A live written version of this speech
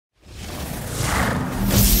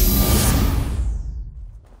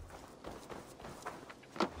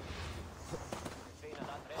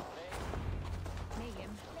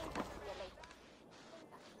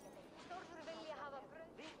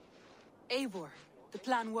Eivor, the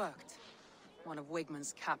plan worked. One of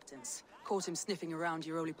Wigmund's captains caught him sniffing around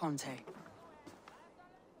Euroli Ponte.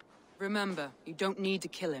 Remember, you don't need to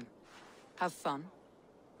kill him. Have fun.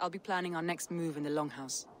 I'll be planning our next move in the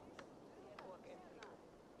Longhouse.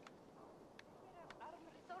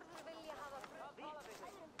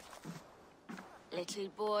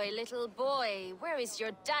 Little boy, where is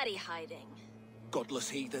your daddy hiding? Godless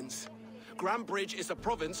heathens. Grambridge is a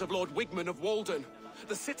province of Lord Wigmund of Walden.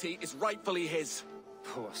 The city is rightfully his.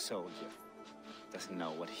 Poor soldier. Doesn't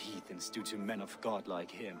know what heathens do to men of God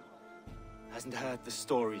like him. Hasn't heard the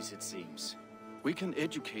stories, it seems. We can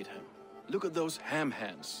educate him. Look at those ham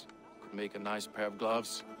hands. Could make a nice pair of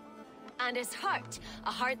gloves. And his heart.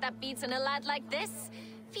 A heart that beats in a lad like this?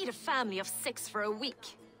 Feed a family of 6 for a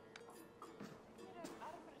week.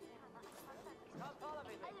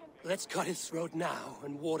 Let's cut his throat now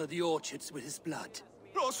and water the orchards with his blood.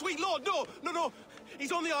 No, sweet lord, no!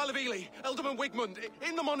 He's on the Isle of Ely, Ealdorman Wigmund,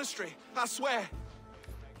 in the monastery, I swear.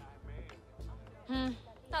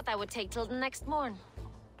 Thought that would take till the next morn.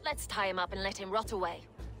 Let's tie him up and let him rot away.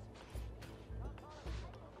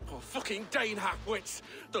 Oh, fucking Dane half-wits!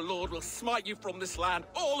 The Lord will smite you from this land,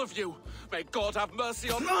 all of you! May God have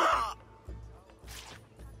mercy on...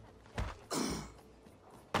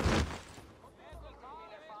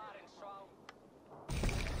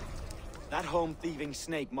 That home-thieving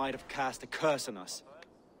snake might have cast a curse on us.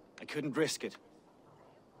 I couldn't risk it.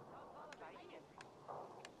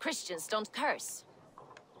 Christians don't curse.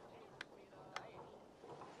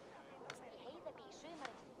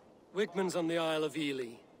 Wigmund's on the Isle of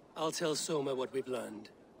Ely. I'll tell Soma what we've learned.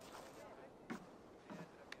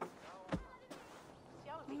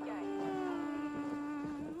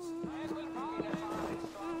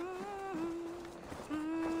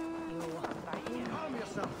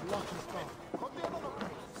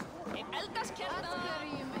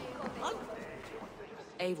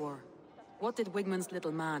 Eivor, what did Wigmund's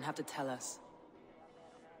little man have to tell us?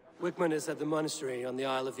 Wigmund is at the monastery on the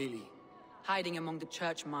Isle of Ely. Hiding among the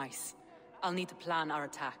church mice. I'll need to plan our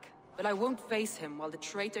attack. But I won't face him while the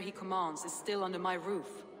traitor he commands is still under my roof.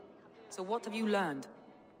 So what have you learned?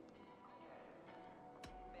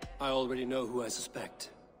 I already know who I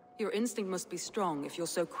suspect. Your instinct must be strong if you're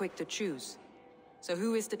so quick to choose. So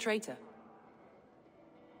who is the traitor?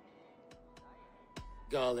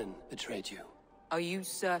 Garlin betrayed you. Are you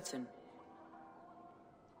certain?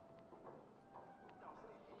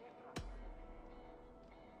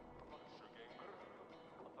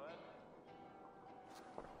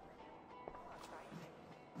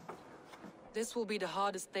 This will be the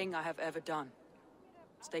hardest thing I have ever done.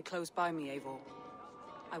 Stay close by me, Eivor.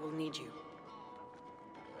 I will need you.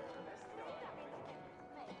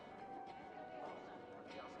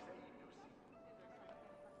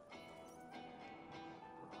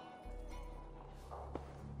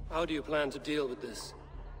 How do you plan to deal with this?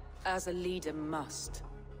 As a leader must.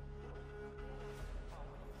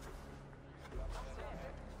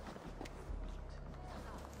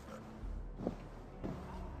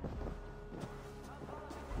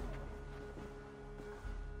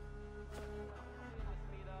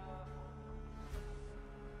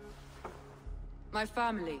 My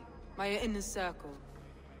family, my inner circle.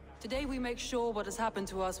 Today we make sure what has happened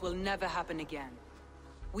to us will never happen again.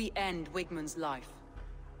 We end Wigmund's life.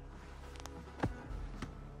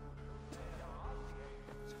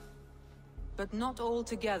 But not all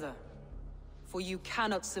together. For you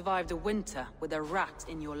cannot survive the winter with a rat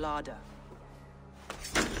in your larder.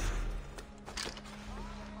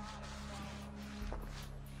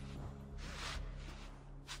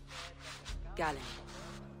 Galinn.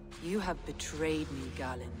 You have betrayed me,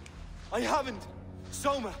 Galinn. I haven't!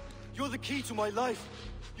 Soma, you're the key to my life.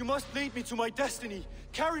 You must lead me to my destiny.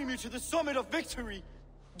 Carry me to the summit of victory.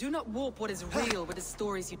 Do not warp what is real with the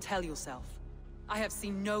stories you tell yourself. I have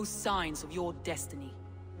seen no signs of your destiny.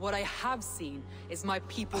 What I have seen is my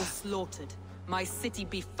people slaughtered, my city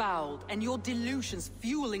befouled, and your delusions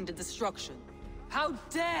fueling the destruction. How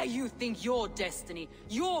dare you think your destiny,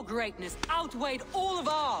 your greatness, outweighed all of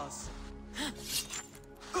ours?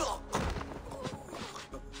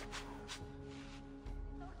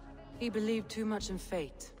 He believed too much in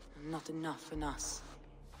fate, and not enough in us.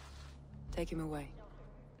 Take him away.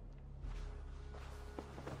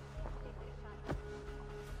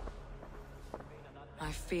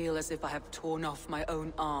 I feel as if I have torn off my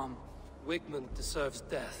own arm. Wigmund deserves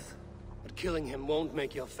death, but killing him won't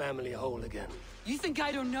make your family whole again. You think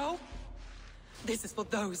I don't know? This is for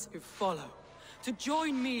those who follow. To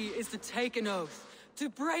join me is to take an oath. To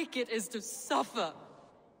break it is to suffer.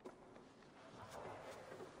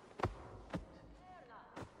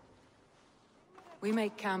 We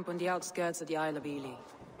make camp on the outskirts of the Isle of Ely.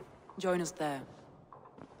 Join us there.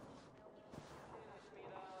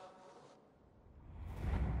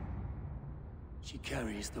 She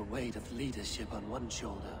carries the weight of leadership on one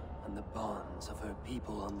shoulder, and the bonds of her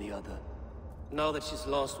people on the other. Now that she's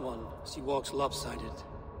lost one, she walks lopsided.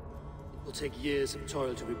 It will take years of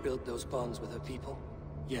toil to rebuild those bonds with her people.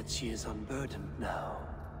 Yet she is unburdened now.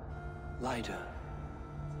 Lighter.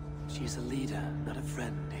 She's a leader, not a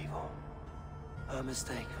friend, Eivor. Her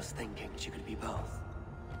mistake was thinking she could be both.